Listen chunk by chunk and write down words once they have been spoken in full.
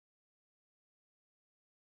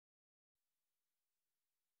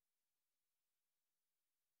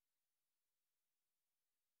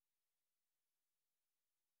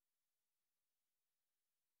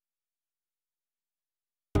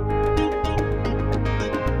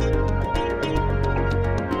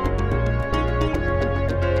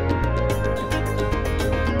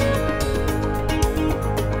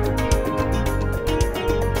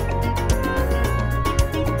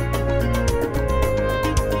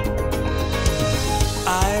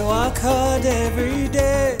hard every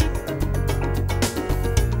day,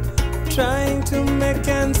 trying to make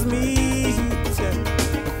ends meet.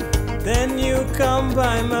 Then you come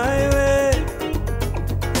by my way,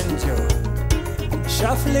 and you're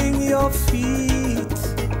shuffling your feet.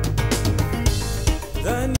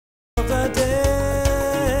 The news of the day,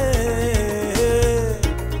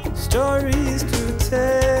 stories to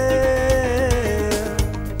tell.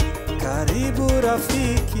 Karibu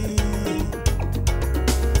Rafiki,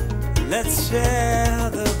 let's share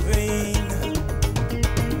the pain.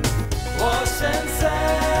 Wash and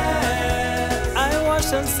set, I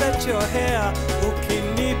wash and set your hair.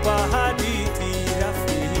 Ukinipa hadithi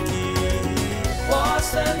rafiki.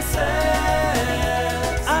 Wash and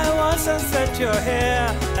set, I wash and set your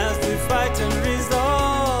hair as we fight and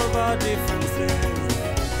resolve our differences.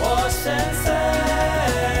 Wash and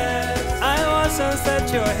set, I wash and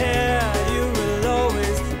set your hair. You will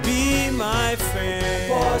always be my friend.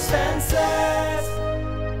 Wash and set.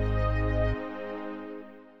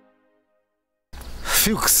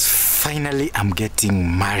 Fuchs, finally I'm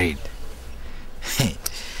getting married.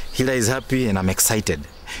 Hilda is happy and I'm excited.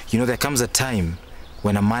 You know, there comes a time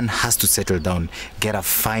when a man has to settle down, get a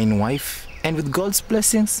fine wife, and with God's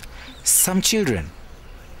blessings, some children.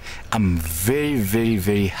 I'm very, very,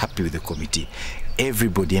 very happy with the committee.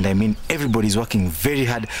 Everybody, and I mean everybody, is working very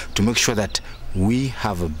hard to make sure that we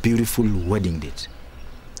have a beautiful wedding date.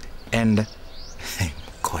 And,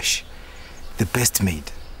 gosh, the best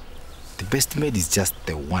maid. The best maid is just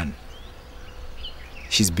the one.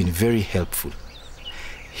 She's been very helpful.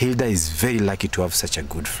 Hilda is very lucky to have such a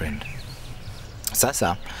good friend.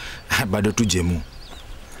 Sasa, bado tu Jemu.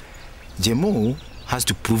 Jemu has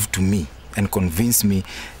to prove to me and convince me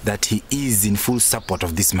that he is in full support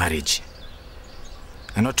of this marriage.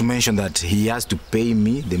 And not to mention that he has to pay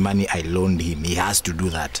me the money I loaned him. He has to do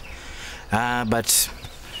that. But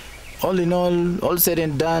all in all said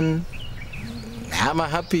and done, I'm a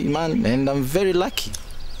happy man and I'm very lucky.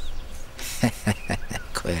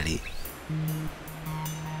 Kweli.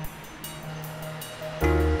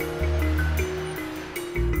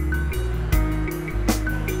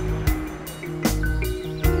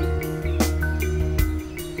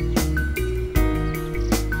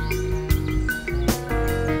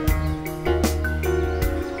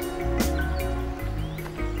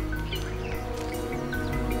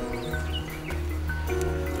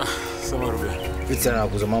 Sana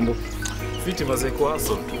kuzo mambo. Fiti mazee kwa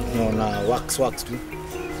hustle. No, na wax tu.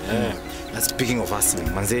 Na speaking of hustling,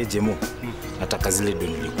 manze Jemo, nataka zile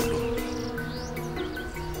doni nilikuwa.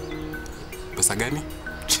 Pesa gani?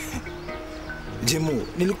 Jemo,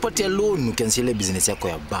 nilikupatia loan ukianzia business yako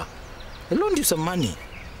ya bar. I loaned you some money.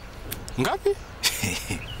 Ngapi?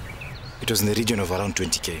 It was in the region of around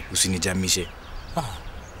 20k. Usinijamishe.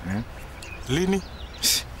 Lini?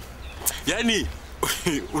 Yani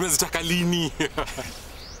unazitaka lini?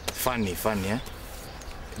 Funny, eh?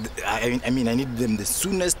 I mean, I need them the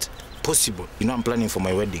soonest possible. You know, I'm planning for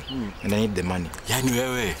my wedding, and I need the money. Yani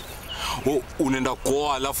wewe, unaenda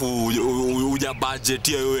kuoa alafu uja budget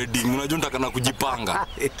ya wedding. Unajua nataka na kujipanga.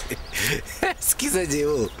 Sikiza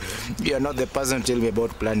Jeo, you are not the person to tell me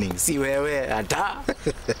about planning. Si wewe hata.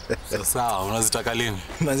 Sasa unazitaka lini?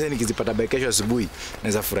 Manze nikizipata by kesho asubuhi,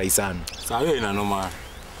 naweza furahi sana. Sawa, hiyo ina noma.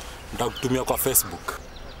 Nitakutumia kwa Facebook.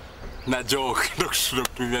 Na joke,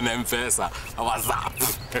 nitakutumia na M-Pesa, WhatsApp.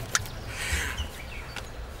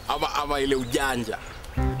 Ama ile ujanja.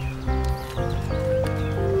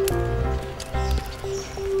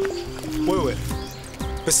 Wewe,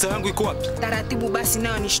 pesa yangu iko wapi? Taratibu basi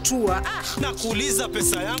nao nishtua. Na kuuliza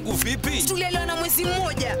pesa yangu vipi? Tulielewa na mwezi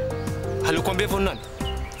mmoja. Alikwambia hivyo nani?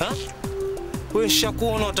 Wewe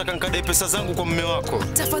nishakuona unataka nikadai pesa zangu kwa mume wako.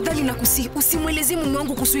 Tafadhali nakusihi usimwelezee mume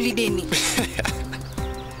wangu kuhusu ile deni.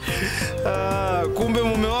 Kumbe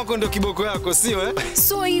mume wako ndio kiboko yako, sio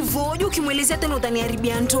So hivyo, unajua ukimwelezea tena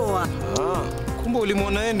utaniharibia ndoa. Kumbe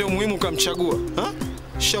ulimwona yeye ndio muhimu kumchagua.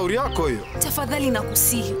 Shauri yako hiyo. Tafadhali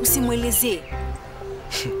nakusihi usimwelezee.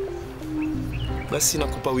 Basi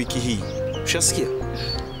nakupa wiki hii. Ushasikia?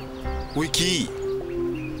 Wiki hii.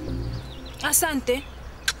 Asante.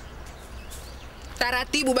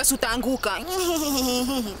 Taratibu basi utaanguka.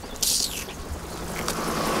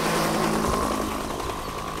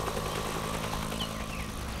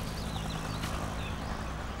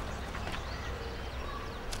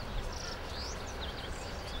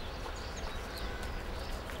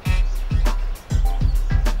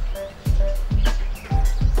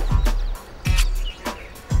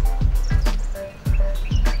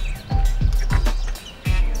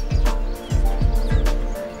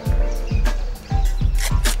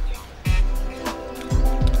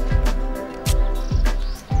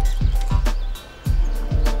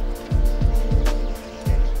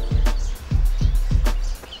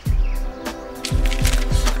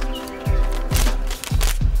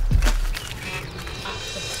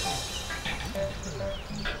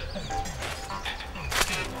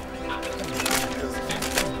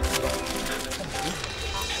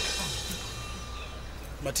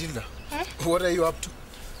 Matilda, what are you up to?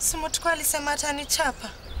 Simutuko alisema atanichapa.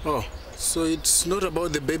 Oh, so it's not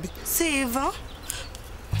about the baby? Si hivyo.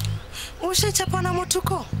 Ushachapa na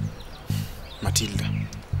Mutuko? Matilda,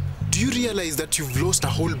 do you realize that you've lost a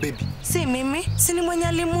whole baby? Si mimi, si ni mwenye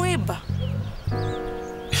alimuiba.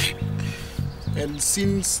 And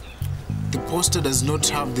since the poster does not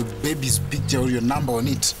have the baby's picture or your number on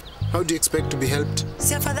it, how do you expect to be helped?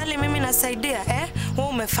 Si afadhali mimi nasaidia, Wewe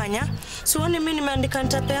umefanya. Sioni mimi nimeandika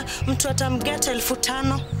nitapea mtu atamgeta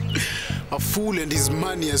 5,000. A fool and his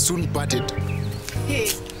money are soon parted.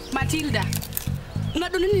 Hey, Matilda.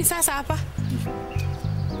 Unado nini sasa hapa?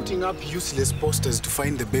 Putting up useless posters to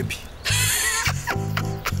find the baby.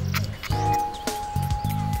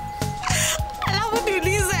 Alafu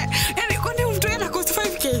niulize, yaani kwani mtu yana cost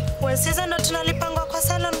 5k? Wewe sasa ndo tunalipangwa kwa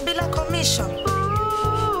salon bila commission.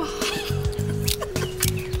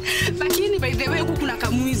 Lakini by the way huku kuna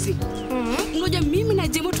kamwizi. Unajua mimi na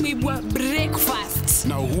Jemo tumeibua breakfast.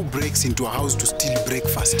 Now who breaks into a house to steal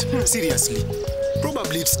breakfast? Seriously.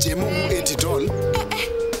 Probably it's Jemo who ate it all.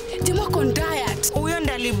 Jemo on diet. Huyo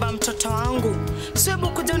ndiye aliba mtoto wangu. Sio hebu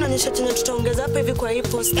kuja unaonyesha chenye tutaongeza hapa hivi kwa hii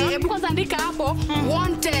poster. Hebu kwanza andika hapo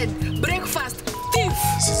wanted breakfast thief.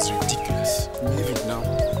 This is ridiculous. Leave it now.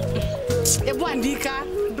 Hebu andika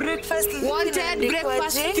Breakfast wanted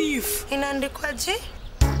breakfast thief. Inaandikwaje?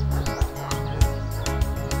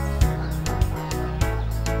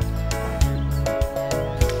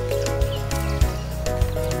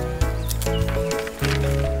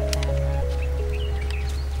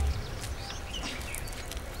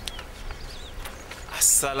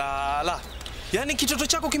 Salala. Yaani kitoto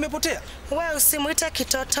chako kimepotea? Wewe usimuite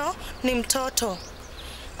kitoto, ni mtoto.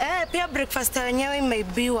 Pia breakfast yenyewe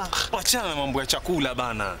imeibiwa. Achana na mambo ya chakula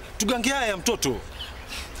bana. Tugange haya ya mtoto.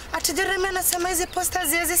 Ati Jeremy anasema hizi posters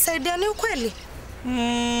haziwezi saidia, ni ukweli?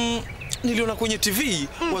 Niliona kwenye TV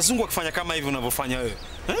wazungu wakifanya kama hivi unavyofanya wewe.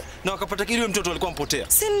 Na wakapata kile mtoto alikuwa mpotea.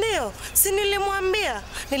 Si ndio? Si nilimwambia.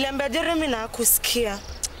 Niliambia Jeremy na hakusikia.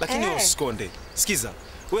 Lakini usikonde. Sikiza.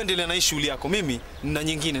 Wewe endelea na shughuli yako. Mimi na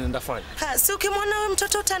nyingine naenda fanya. Si ukimwona wewe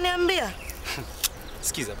mtoto utaniambia.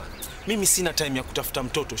 Sikiza bana. Mimi sina time ya kutafuta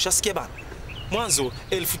mtoto. Shasikia bana. Mwanzo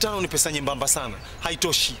 5,000 ni pesa nyembamba sana.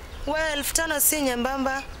 Haitoshi. Wewe 5,000 si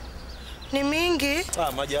nyembamba. Ni mingi.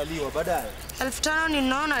 Majaliwa baadaye. 5,000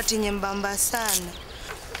 ninaona ati nyembamba sana.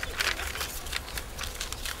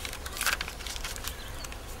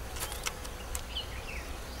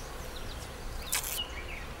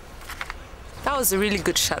 That was a really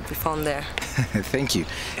good shot we found there. Thank you.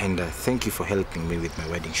 And thank you for helping me with my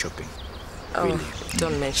wedding shopping. Oh, really.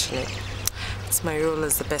 Don't mention it. It's my role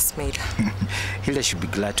as the best maid. Hilda should be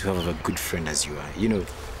glad to have a good friend as you are. You know,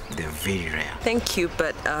 they're very rare. Thank you,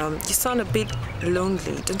 but you sound a bit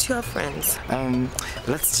lonely. Don't you have friends?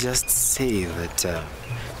 Let's just say that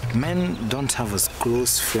men don't have as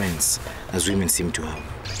close friends as women seem to have.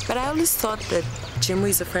 But I always thought that Jemo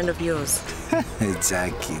is a friend of yours.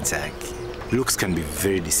 Jackie. Looks can be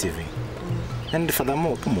very deceiving. And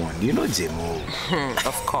furthermore, come on, you know Jemo.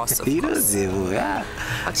 Of course, of You know course. Jemo, yeah.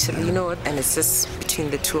 Actually, you know what? And it's just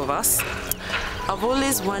between the two of us. I've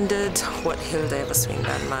always wondered what Hilda ever saw in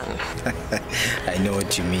that man. I know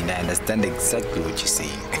what you mean. I understand exactly what you're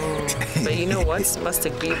saying. But you know what? Must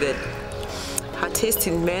agree that her taste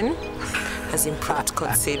in men has improved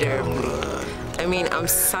considerably. I mean, I'm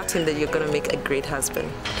certain that you're gonna make a great husband.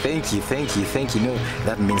 Thank you. No,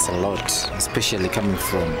 that means a lot, especially coming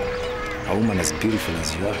from a woman as beautiful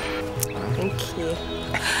as you are. Thank you.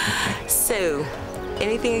 So,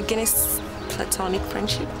 anything against platonic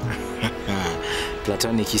friendship?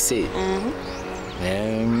 Platonic, you say?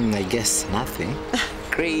 I guess nothing.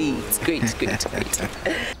 Great.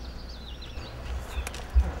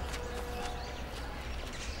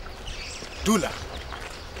 Dula.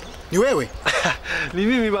 Ni wewe? Ni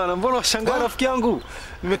mimi bana, mbona washangaa rafiki yangu?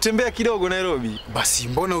 Nimetembea kidogo Nairobi. Basi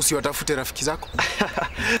mbona usiwatafute rafiki zako?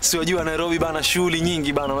 Siwajua Nairobi bana, shughuli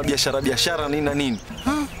nyingi bana, biashara nini na nini.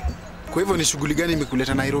 Kwa hivyo ni shughuli gani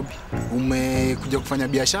imekuleta Nairobi? Umekuja kufanya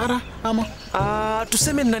biashara ama?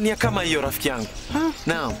 Tuseme nina nia kama hiyo rafiki yangu.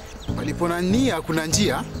 Naam. Palipo na nia kuna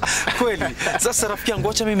njia. Kweli. Sasa rafiki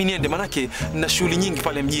yangu acha mimi niende manake nina shughuli nyingi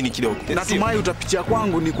pale mjini kidogo. Natumai utapitia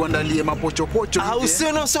kwangu ni kuandalie mapochopocho.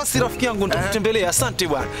 Usiwe na wasiwasi rafiki yangu, nitakutembelea. Asante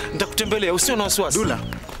bwana. Nitakutembelea, usiwe na wasiwasi. Dula.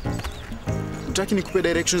 Utaki nikupe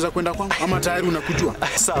directions za kwenda kwangu ama tayari unakujua?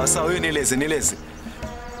 Sawa, wewe nieleze.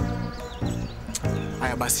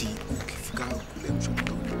 Haya basi, ukifika kule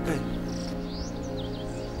mshoto.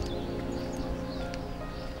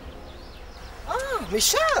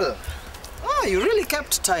 Michelle! You really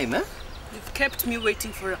kept time, eh? You've kept me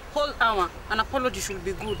waiting for a whole hour. An apology should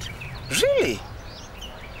be good. Really?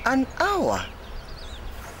 An hour?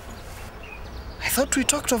 I thought we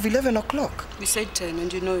talked of 11 o'clock. We said 10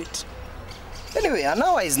 and you know it. Anyway, an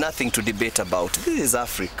hour is nothing to debate about. This is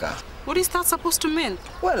Africa. What is that supposed to mean?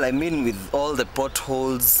 Well, I mean with all the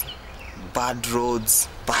potholes, bad roads,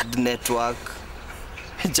 bad network,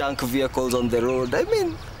 junk vehicles on the road. I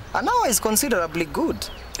mean, an hour is considerably good.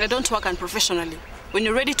 I don't work unprofessionally. When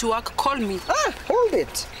you're ready to work, call me. Ah, hold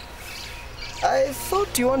it. I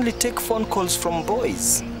thought you only take phone calls from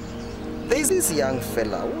boys. There's this young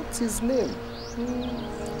fella. What's his name?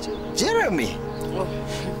 Jeremy. Oh.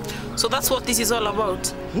 So that's what this is all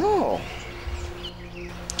about? No.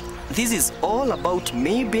 This is all about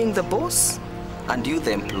me being the boss and you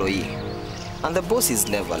the employee. And the boss is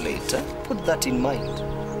never late. Eh? Put that in mind.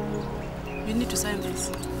 You need to sign this.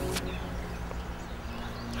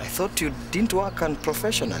 I thought you didn't work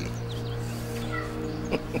unprofessionally.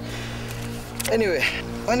 Anyway,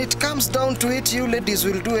 when it comes down to it, you ladies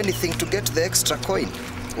will do anything to get the extra coin.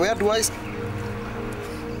 Where do I...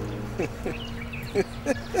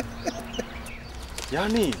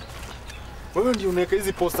 Yani, wewe ndio unaweka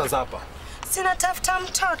hizi posters hapa? Sina tafuta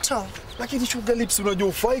mtoto. Lakini Sugar Lips unajua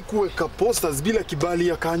ufai kuweka posters bila kibali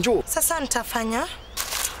ya Kanjo. Sasa nitafanya.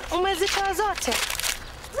 Umezitoa zote?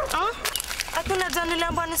 Hakuna jani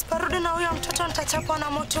lembo nisiporudi na huyo mtoto nitachapwa na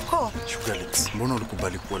motuko. Sugar Lips, mbona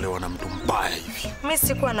ulikubali kuolewa na mtu mbaya hivi? Mimi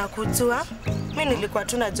sikuwa nakujua. Mimi nilikuwa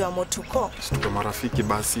tu najua motuko. Tuko marafiki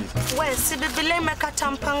basi. Wewe si Biblia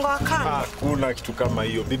imekata mpango wa kando? Hakuna kitu kama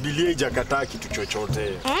hiyo. Biblia haijakataa kitu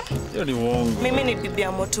chochote. Hiyo ni uongo. Mimi ni bibi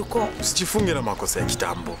ya motuko. Usijifunge na makosa ya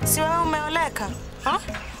kitambo. Si wewe umeoleka?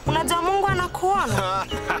 Unajua Mungu anakuona.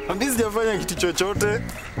 Mimi sijafanya kitu chochote.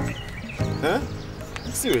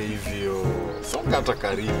 Siwe hivyo. Songa hata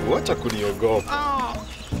karibu. Acha kuniogopa.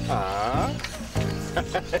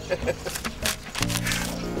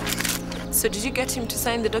 So did you get him to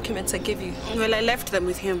sign the documents I gave you? Well, I left them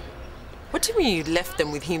with him. What do you mean you left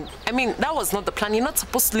them with him? I mean, that was not the plan. You're not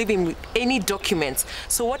supposed to leave him with any documents.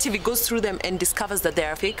 So what if he goes through them and discovers that they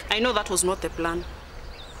are fake? I know that was not the plan.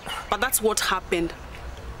 But that's what happened.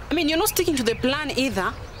 I mean, you're not sticking to the plan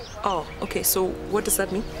either. Oh, okay. So what does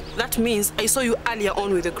that mean? That means I saw you earlier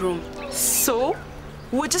on with the groom. So?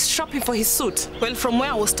 We're just shopping for his suit. Well, from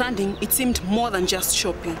where I was standing, it seemed more than just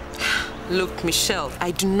shopping. Look, Michelle,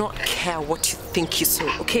 I do not care what you think you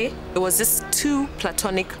saw, okay? It was just two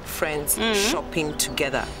platonic friends shopping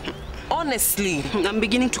together. Honestly. I'm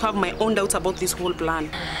beginning to have my own doubts about this whole plan.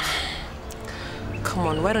 Come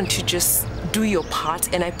on, why don't you just do your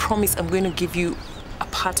part and I promise I'm going to give you a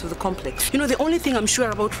part of the complex. You know, the only thing I'm sure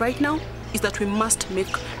about right now is that we must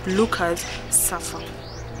make Lucas suffer.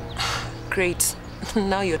 Great.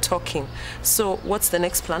 Now you're talking. So, what's the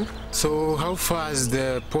next plan? So, how far has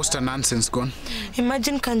the poster nonsense gone?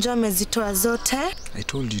 Imagine Kanjo amezitoa zote. I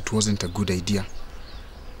told you it wasn't a good idea.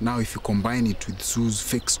 Now, if you combine it with Sue's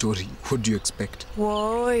fake story, what do you expect?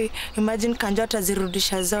 Woi, imagine Kanjo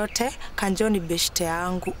atazirudisha zote. Kanjo ni beshte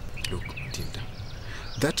yangu. Look, Matilda,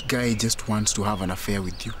 that guy just wants to have an affair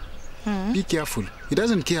with you. Be careful. He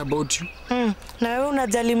doesn't care about you. Na wewe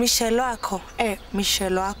unajali Michelle wako?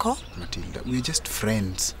 Michelle wako? Matilda, we're just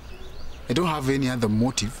friends. I don't have any other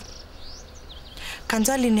motive.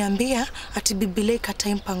 Kanjo aliniambia ati Biblia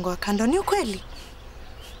ikatai mpango wa kando. Ni ukweli?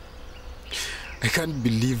 I can't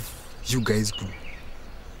believe you guys could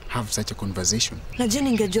have such a conversation. Najua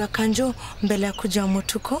ningejua Kanjo mbele ya kuja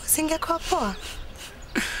motuko, singekuwa poa.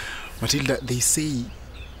 Matilda, they say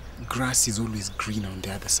grass is always greener on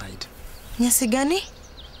the other side. Nyasi gani?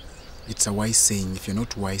 It's a wise saying. If you're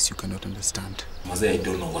not wise, you cannot understand. Maze, I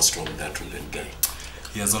don't know what's wrong with that Ruben guy.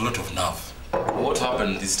 He has a lot of nerve. What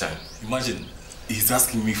happened this time? Imagine, he's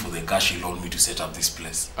asking me for the cash he loaned me to set up this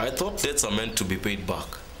place. I thought debts are meant to be paid back.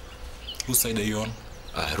 Whose side are you on?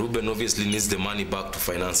 Ruben obviously needs the money back to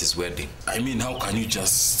finance his wedding. I mean, how can you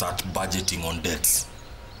just start budgeting on debts?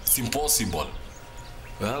 It's impossible.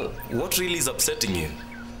 Well, what really is upsetting you?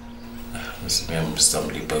 Listen, I'm just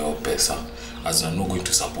simply by your pesa, as I'm not going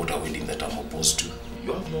to support a wedding that I'm opposed to.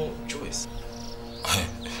 You have no choice.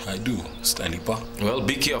 I do, Stylipa. Well,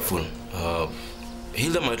 be careful.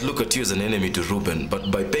 Hilda might look at you as an enemy to Ruben,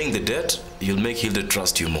 but by paying the debt, you'll make Hilda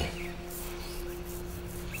trust you more.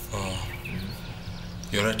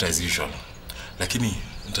 You're right as usual. Lakini,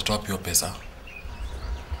 nitatoa wapi hiyo pesa?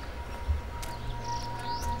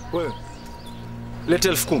 Wewe, leta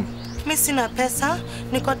 10,000. Mimi sina pesa,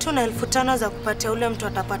 niko tu na 5,000 za kupatia ule mtu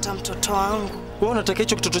atapata mtoto wangu. Wewe unataka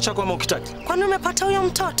hicho kitoto chako ama ukitaki? Kwani umepata huyo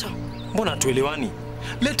mtoto? Mbona tuelewani?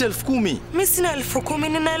 Leta 10,000. Mimi sina 10,000,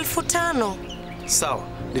 nina 5,000. Sawa,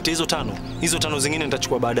 leta hizo 5. Hizo 5 zingine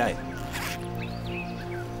nitachukua baadaye.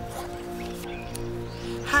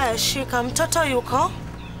 Haya, shika. Mtoto yuko?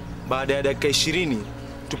 Baada ya dakika 20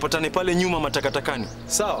 tupatane pale nyuma matakatakani.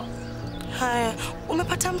 Sawa? Haya,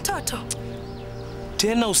 umepata mtoto?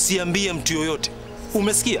 Tena usiambie mtu yoyote.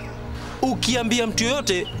 Umesikia? Ukiambia mtu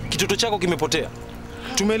yoyote, kitoto chako kimepotea.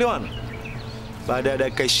 Tumeelewana? Baada ya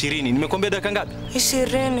dakika 20. Nimekwambia dakika ngapi?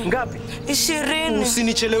 20. Ngapi? 20.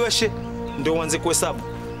 Usinicheleweshe ndio uanze kuhesabu.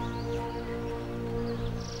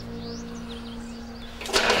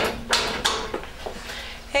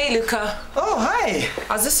 Hey, Luca. Oh, hi.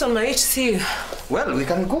 I was just on my way to see you. Well, we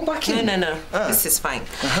can go back in. No. This is fine.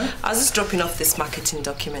 I was just dropping off these marketing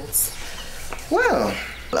documents. Well,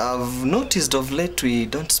 I've noticed of late we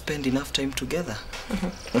don't spend enough time together.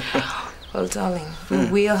 Well, darling, we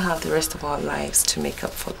will have the rest of our lives to make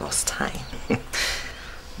up for lost time.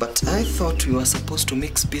 But I thought we were supposed to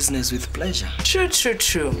mix business with pleasure.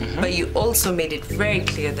 True. But you also made it very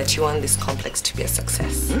clear that you want this complex to be a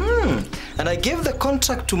success. And I gave the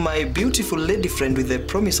contract to my beautiful lady friend with the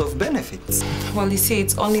promise of benefits. Well, you see,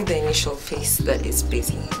 it's only the initial phase that is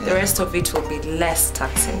busy. The rest of it will be less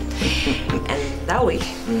taxing. And that way,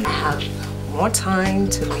 I have more time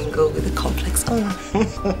to mingle with the complex owner.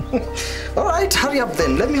 All right, hurry up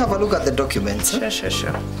then. Let me have a look at the documents.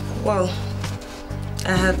 Sure. Well,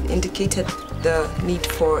 I have indicated the need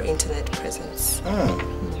for internet presence.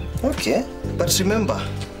 Okay. But remember,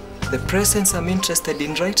 the presence I'm interested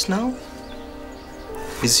in right now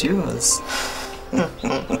is yours.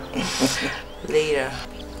 Later.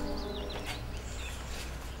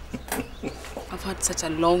 I've had such a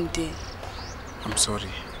long day. I'm sorry.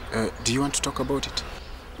 Do you want to talk about it?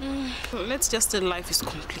 Let's just say life is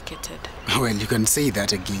complicated. Well, you can say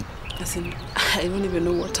that again. As in, I don't even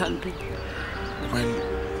know what I'll do. Well,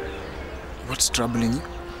 what's troubling you?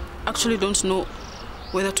 Actually don't know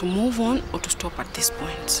whether to move on or to stop at this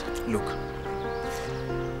point. Look,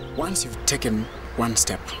 once you've taken one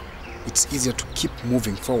step, it's easier to keep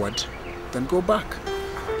moving forward than go back.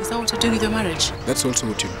 Is that what you're doing with your marriage? That's also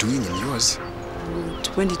what you're doing in yours.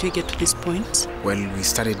 When did we get to this point? Well, we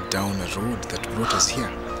started down a road that brought us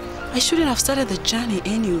here. I shouldn't have started the journey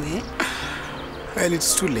anyway. Well,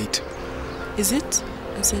 it's too late. Is it?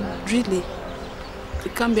 I said, really?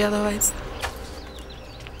 It can't be otherwise.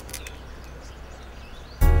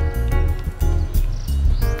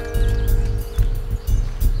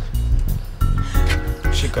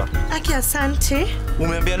 Shika. Aki, asante.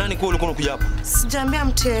 Umeambia nani kwa ulikuwa unakuja hapa? Sijaambia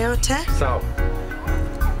mtu yeyote. Sawa.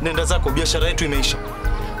 Nenda zako, biashara yetu imeisha.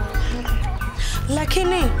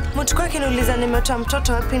 Lakini mtu kwa kiniuliza nimetoa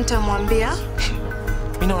mtoto wapi, nitamwambia?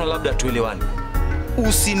 Mimi naona labda tuelewane.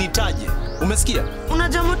 Usinitaje. Umesikia?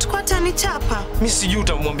 Unajua mtu kwa atanichapa. Mimi sijui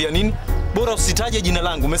utamwambia nini. Bora usitaje jina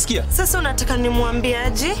langu, umesikia? Sasa unataka nimwambie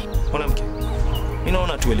aje? Mwanamke. Mimi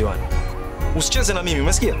naona tuelewane. Usicheze na mimi,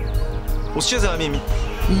 umesikia? Usicheze na mimi.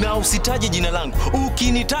 Na usitaje jina langu.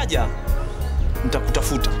 Ukinitaja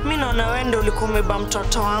nitakutafuta. Mimi naona wewe ndio ulikuwa umeba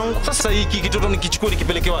mtoto wangu. Sasa hiki kitoto nikichukue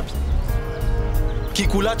nikipeleke wapi?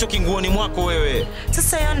 Kikulacho kinguoni mwako wewe.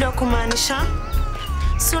 Sasa hiyo ndio kumaanisha?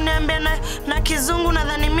 Si uniambie na kizungu,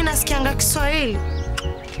 nadhani mimi nasikianga Kiswahili.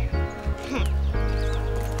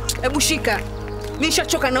 Ebu shika.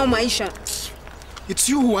 Nishachoka nao maisha. It's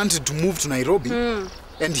you who wanted to move to Nairobi.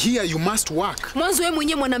 And here you must work. Mwanzo wewe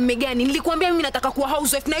mwenyewe mwanamume gani? Nilikwambia mimi nataka kuwa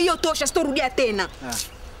housewife na hiyo tosha, sitorudia tena.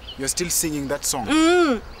 You're still singing that song.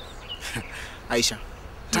 Aisha,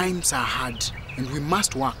 times are hard and we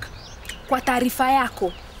must work. Kwa taarifa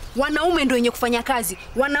yako, wanaume ndio wenye kufanya kazi,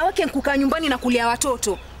 wanawake kukaa nyumbani na kulea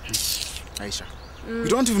watoto. Aisha, you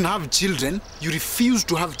don't even have children. You refuse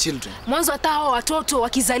to have children. Mwanzo hata hao watoto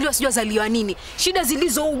wakizaliwa sijui wazaliwa nini. Shida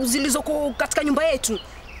zilizoko katika nyumba yetu.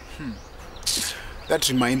 That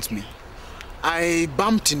reminds me. I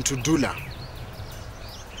bumped into Dula.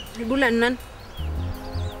 Dula nani?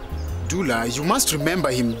 Dula, you must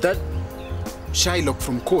remember him, that Shylock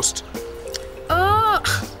from Coast. Oh,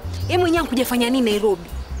 yeye mwenyewe anakuja fanya nini Nairobi?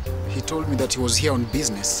 He told me that he was here on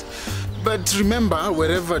business. But remember,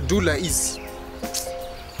 wherever Dula is,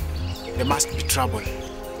 there must be trouble.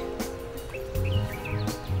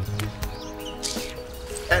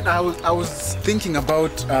 And I was thinking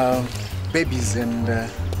about babies, and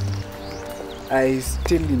I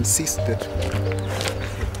still insist that...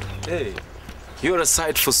 Hey, you're a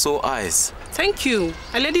sight for sore eyes. Thank you.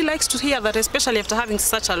 A lady likes to hear that, especially after having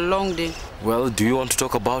such a long day. Well, do you want to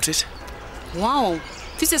talk about it? Wow.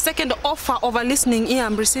 This is the second offer of a listening ear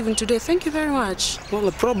I'm receiving today. Thank you very much. Well,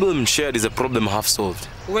 a problem shared is a problem half solved.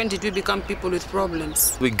 When did we become people with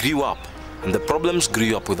problems? We grew up, and the problems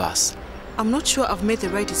grew up with us. I'm not sure I've made the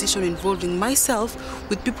right decision involving myself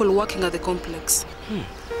with people working at the complex.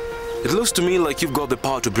 It looks to me like you've got the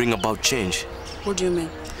power to bring about change. What do you mean?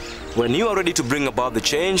 When you are ready to bring about the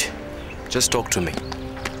change, just talk to me.